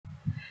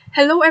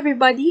Hello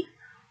everybody!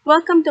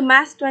 Welcome to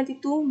Math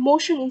 22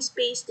 Motion in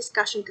Space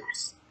discussion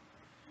class.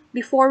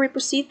 Before we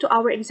proceed to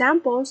our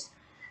examples,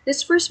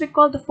 let's first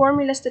recall the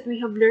formulas that we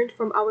have learned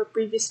from our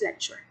previous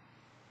lecture.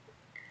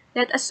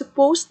 Let us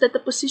suppose that the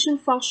position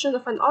function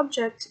of an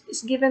object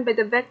is given by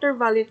the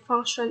vector-valued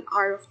function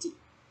r of t.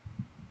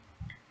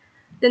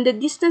 Then the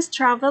distance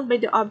traveled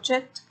by the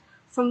object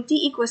from t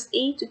equals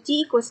a to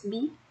t equals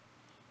b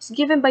is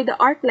given by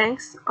the arc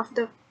length of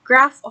the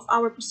graph of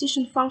our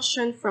position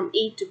function from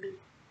a to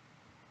b.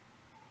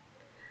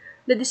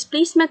 The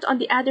displacement, on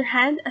the other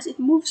hand, as it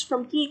moves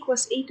from t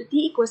equals a to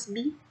t equals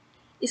b,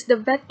 is the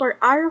vector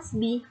r of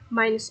b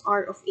minus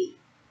r of a.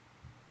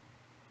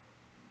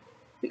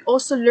 We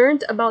also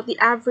learned about the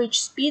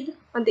average speed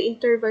on the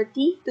interval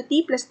t to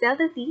t plus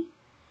delta t,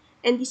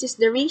 and this is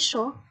the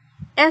ratio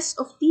s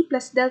of t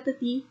plus delta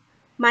t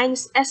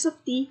minus s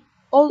of t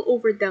all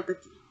over delta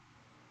t.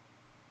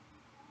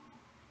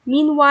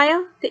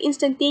 Meanwhile, the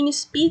instantaneous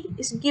speed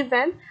is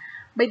given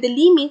by the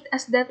limit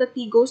as delta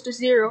t goes to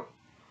 0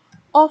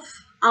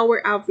 of our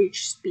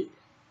average speed.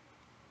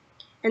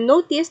 And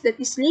notice that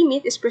this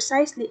limit is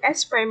precisely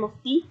s prime of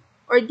t,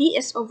 or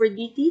ds over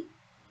dt,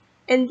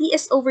 and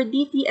ds over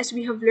dt, as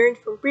we have learned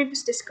from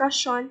previous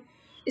discussion,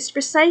 is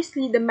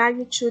precisely the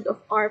magnitude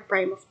of r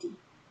prime of t.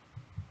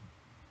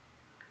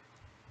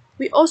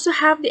 We also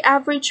have the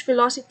average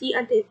velocity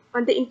on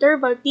the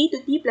interval t to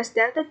t plus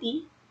delta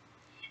t,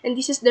 and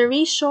this is the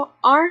ratio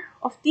r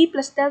of t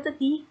plus delta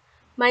t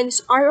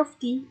minus r of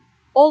t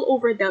all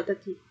over delta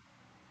t.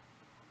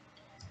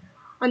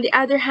 On the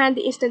other hand,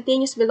 the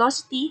instantaneous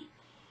velocity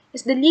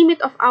is the limit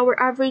of our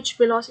average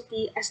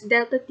velocity as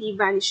delta t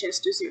vanishes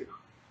to 0.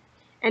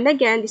 And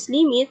again, this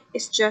limit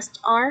is just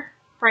r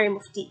prime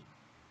of t.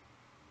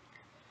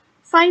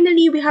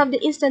 Finally, we have the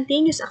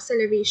instantaneous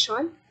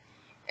acceleration,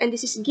 and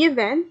this is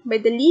given by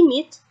the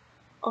limit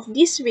of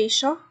this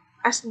ratio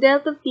as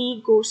delta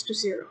t goes to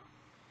 0.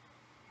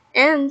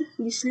 And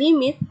this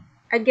limit,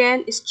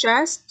 again, is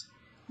just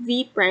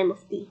v prime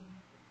of t.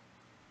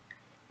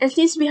 And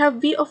since we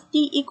have v of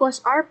t equals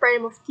r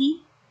prime of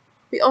t,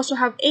 we also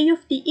have a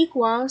of t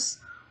equals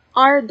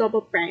r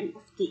double prime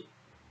of t.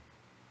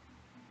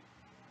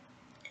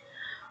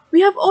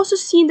 We have also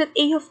seen that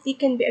a of t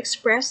can be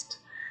expressed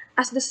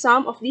as the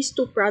sum of these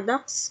two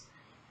products.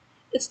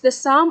 It's the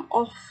sum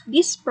of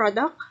this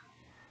product,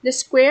 the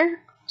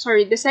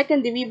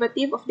second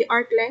derivative of the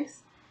arc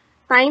length,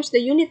 times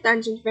the unit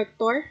tangent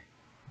vector,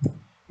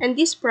 and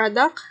this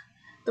product,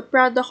 the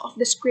product of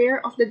the square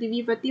of the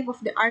derivative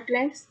of the arc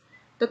length,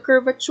 the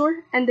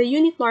curvature, and the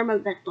unit normal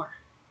vector.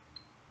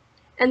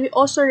 And we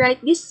also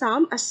write this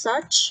sum as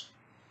such,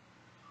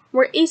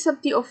 where a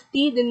sub t of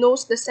t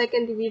denotes the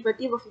second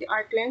derivative of the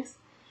arc length,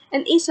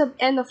 and a sub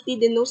n of t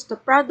denotes the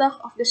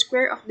product of the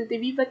square of the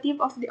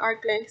derivative of the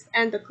arc length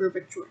and the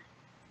curvature.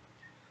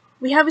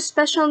 We have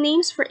special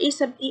names for a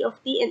sub t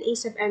of t and a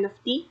sub n of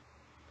t.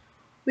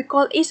 We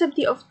call a sub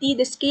t of t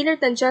the scalar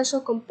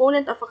tangential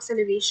component of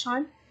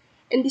acceleration,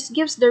 and this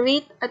gives the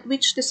rate at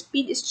which the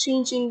speed is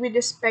changing with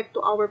respect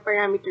to our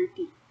parameter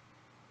t.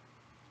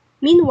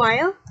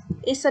 Meanwhile,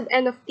 a sub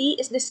n of t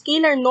is the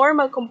scalar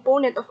normal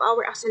component of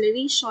our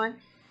acceleration,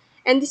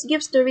 and this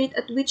gives the rate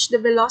at which the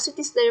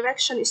velocity's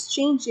direction is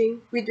changing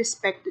with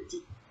respect to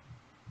t.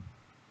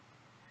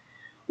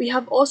 We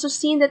have also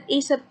seen that a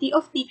sub t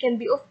of t can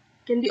be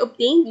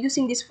obtained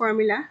using this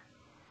formula.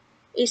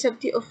 A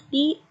sub t of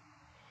t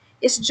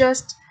is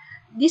just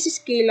this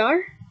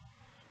scalar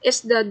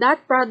is the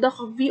dot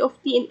product of v of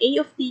t and a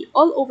of t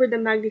all over the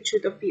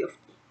magnitude of v of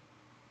t.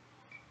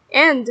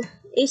 And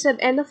a sub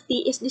n of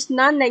t is this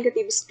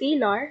non-negative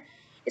scalar,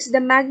 is the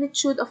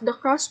magnitude of the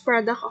cross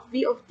product of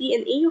v of t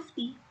and a of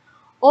t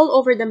all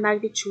over the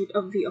magnitude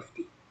of v of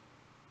t.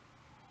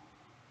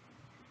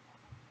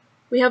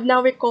 We have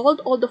now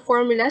recalled all the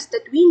formulas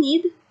that we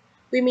need.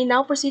 We may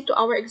now proceed to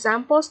our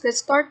examples. Let's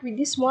start with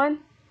this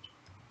one.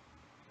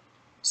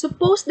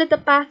 Suppose that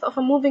the path of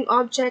a moving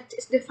object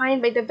is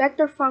defined by the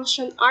vector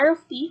function r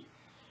of t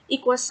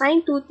equals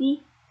sine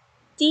 2t,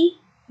 t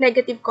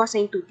negative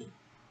cosine 2t.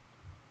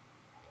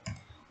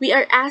 We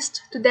are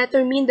asked to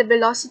determine the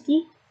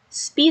velocity,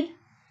 speed,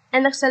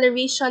 and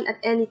acceleration at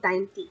any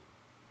time t.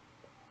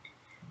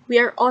 We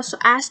are also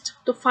asked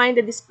to find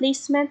the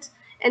displacement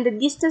and the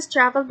distance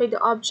traveled by the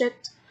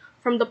object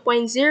from the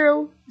point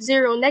 0,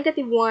 0,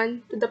 negative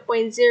 1 to the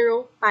point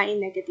 0, pi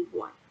negative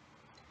 1.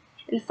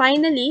 And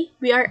finally,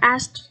 we are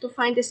asked to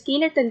find the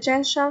scalar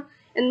tangential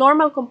and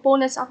normal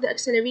components of the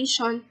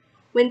acceleration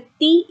when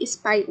t is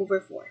pi over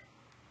 4.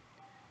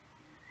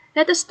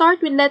 Let us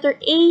start with letter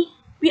A.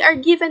 We are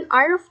given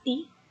r of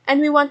t, and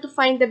we want to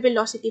find the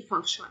velocity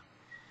function.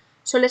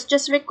 So let's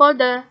just recall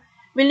the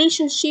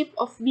relationship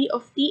of v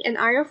of t and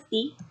r of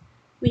t.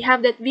 We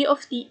have that v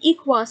of t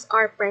equals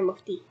r prime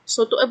of t.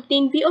 So to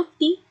obtain v of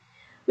t,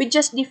 we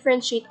just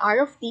differentiate r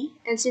of t,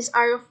 and since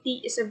r of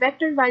t is a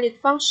vector-valued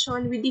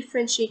function, we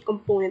differentiate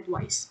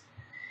component-wise.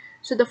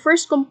 So the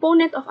first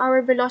component of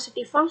our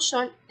velocity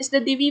function is the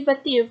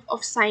derivative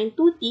of sine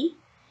 2t,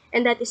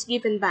 and that is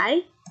given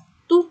by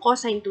 2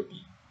 cosine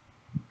 2t.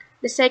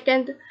 The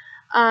second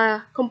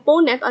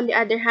component, on the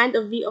other hand,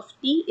 of v of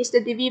t is the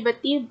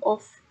derivative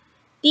of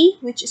t,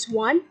 which is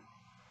 1.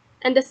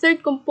 And the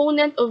third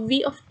component of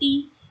v of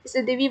t is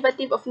the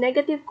derivative of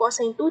negative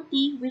cosine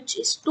 2t, which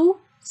is 2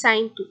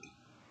 sine 2t.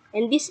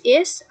 And this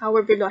is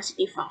our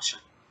velocity function.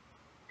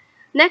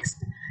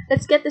 Next,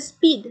 let's get the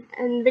speed.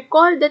 And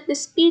recall that the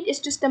speed is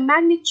just the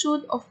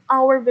magnitude of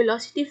our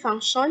velocity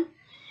function.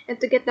 And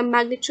to get the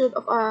magnitude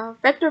of a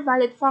vector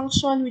valid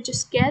function, we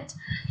just get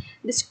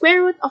the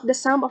square root of the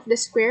sum of the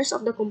squares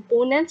of the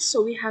components.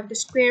 So we have the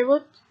square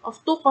root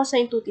of 2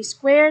 cosine 2t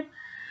squared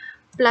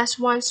plus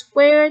 1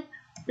 squared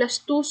plus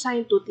 2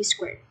 sine 2t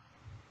squared.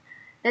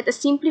 Let us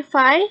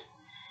simplify.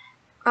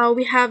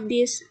 We have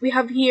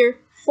here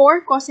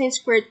 4 cosine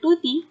squared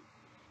 2t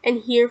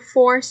and here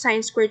 4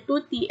 sine squared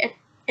 2t,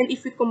 and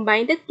if we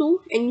combine the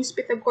two and use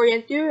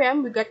Pythagorean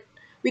theorem,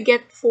 we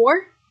get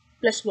 4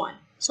 plus 1.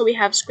 So we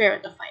have square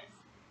root of 5.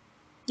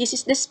 This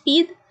is the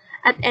speed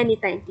at any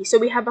time t. So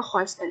we have a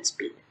constant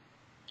speed.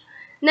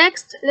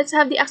 Next, let's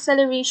have the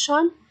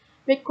acceleration.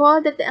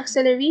 Recall that the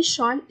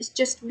acceleration is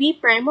just v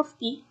prime of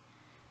t.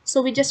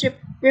 So we just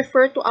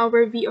refer to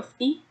our v of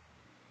t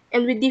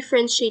and we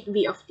differentiate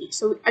v of t.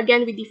 So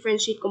again, we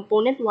differentiate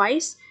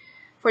component-wise.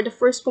 For the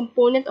first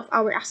component of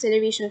our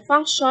acceleration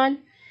function,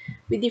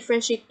 we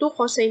differentiate 2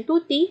 cosine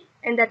 2t,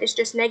 and that is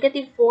just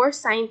negative 4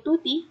 sine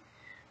 2t.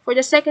 For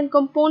the second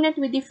component,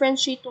 we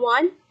differentiate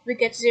 1, we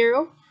get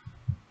 0.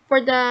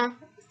 For the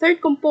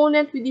third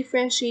component, we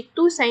differentiate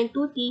 2 sine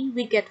 2t,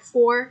 we get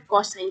 4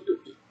 cosine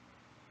 2t.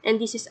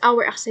 And this is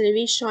our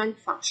acceleration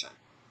function.